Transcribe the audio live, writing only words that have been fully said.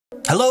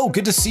Hello,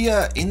 good to see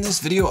ya. In this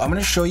video, I'm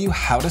gonna show you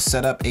how to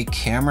set up a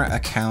camera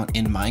account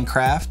in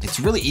Minecraft. It's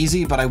really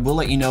easy, but I will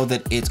let you know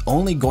that it's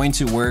only going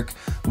to work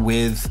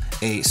with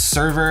a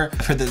server.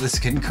 I've heard that this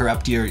can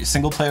corrupt your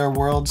single player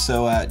world,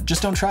 so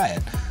just don't try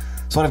it.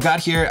 So what I've got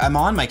here, I'm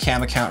on my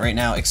cam account right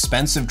now,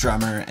 Expensive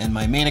Drummer, and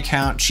my main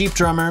account, Cheap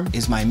Drummer,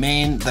 is my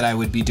main that I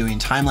would be doing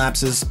time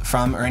lapses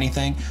from or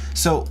anything.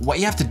 So what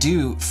you have to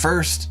do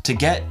first to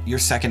get your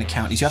second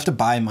account is you have to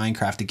buy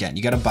Minecraft again.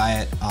 You gotta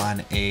buy it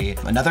on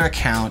another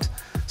account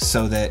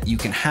so that you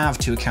can have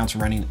two accounts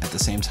running at the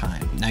same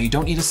time. Now you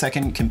don't need a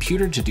second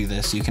computer to do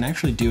this. You can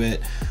actually do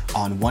it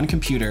on one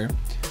computer,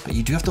 but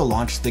you do have to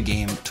launch the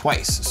game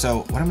twice.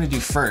 So what I'm gonna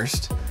do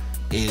first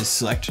is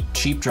select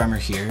Cheap Drummer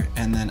here,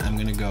 and then I'm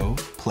gonna go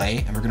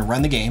play, and we're gonna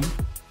run the game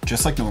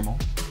just like normal.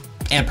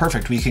 And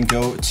perfect, we can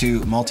go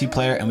to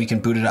multiplayer and we can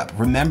boot it up.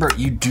 Remember,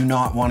 you do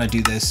not wanna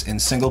do this in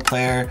single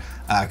player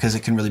because it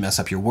can really mess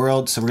up your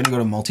world. So we're gonna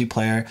go to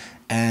multiplayer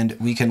and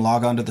we can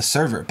log on to the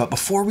server. But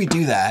before we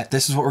do that,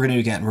 this is what we're gonna do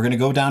again. We're gonna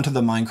go down to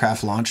the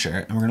Minecraft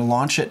launcher and we're gonna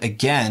launch it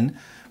again.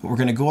 But we're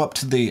gonna go up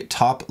to the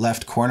top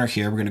left corner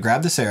here. We're gonna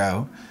grab this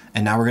arrow,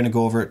 and now we're gonna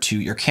go over to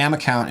your cam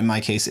account. In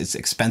my case, it's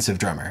Expensive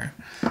Drummer.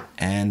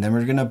 And then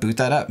we're gonna boot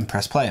that up and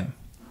press play.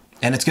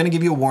 And it's gonna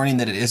give you a warning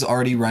that it is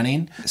already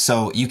running.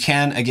 So you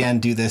can, again,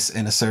 do this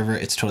in a server,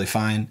 it's totally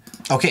fine.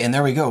 Okay, and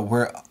there we go.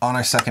 We're on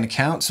our second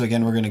account. So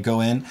again, we're gonna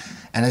go in,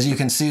 and as you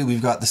can see,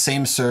 we've got the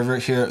same server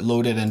here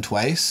loaded in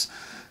twice.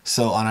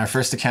 So on our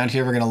first account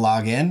here, we're gonna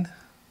log in.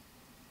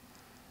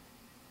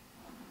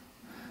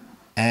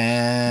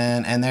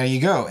 And there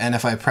you go. And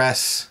if I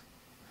press,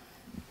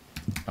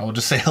 I will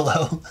just say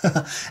hello.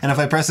 And if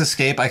I press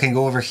escape, I can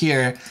go over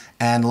here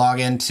and log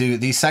into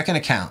the second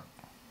account.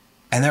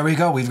 And there we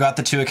go. We've got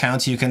the two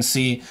accounts. You can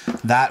see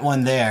that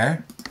one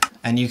there,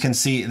 and you can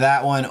see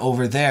that one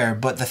over there.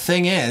 But the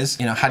thing is,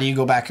 how do you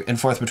go back and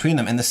forth between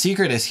them? And the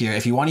secret is here.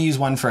 If you want to use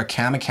one for a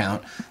cam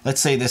account, let's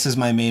say this is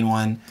my main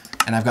one,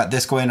 and I've got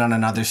this going on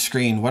another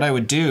screen. What I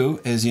would do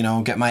is,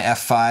 get my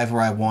F5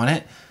 where I want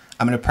it.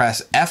 I'm going to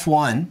press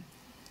F1,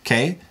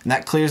 okay? And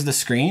that clears the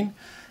screen.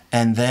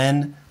 And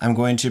then I'm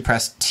going to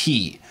press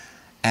T.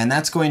 And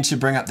that's going to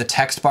bring up the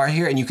text bar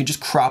here, and you can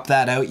just crop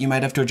that out. You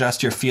might have to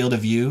adjust your field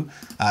of view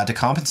to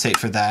compensate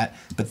for that.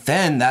 But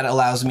then that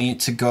allows me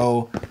to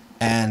go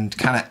and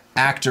kind of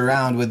act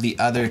around with the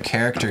other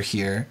character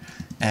here.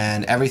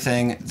 And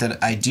everything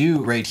that I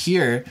do right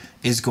here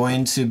is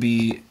going to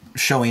be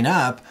showing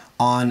up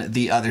on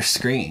the other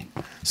screen.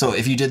 So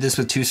if you did this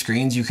with two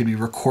screens, you could be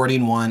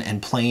recording one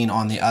and playing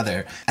on the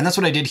other. And that's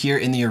what I did here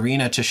in the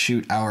arena to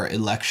shoot our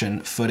election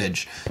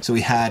footage. So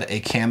we had a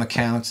cam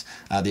account,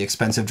 the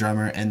Expensive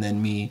Drummer, and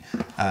then me,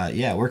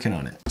 working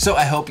on it. So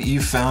I hope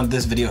you found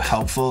this video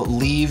helpful.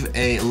 Leave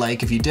a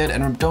like if you did,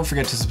 and don't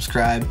forget to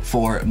subscribe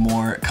for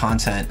more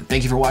content.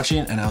 Thank you for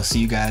watching, and I'll see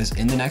you guys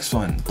in the next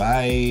one.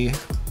 Bye.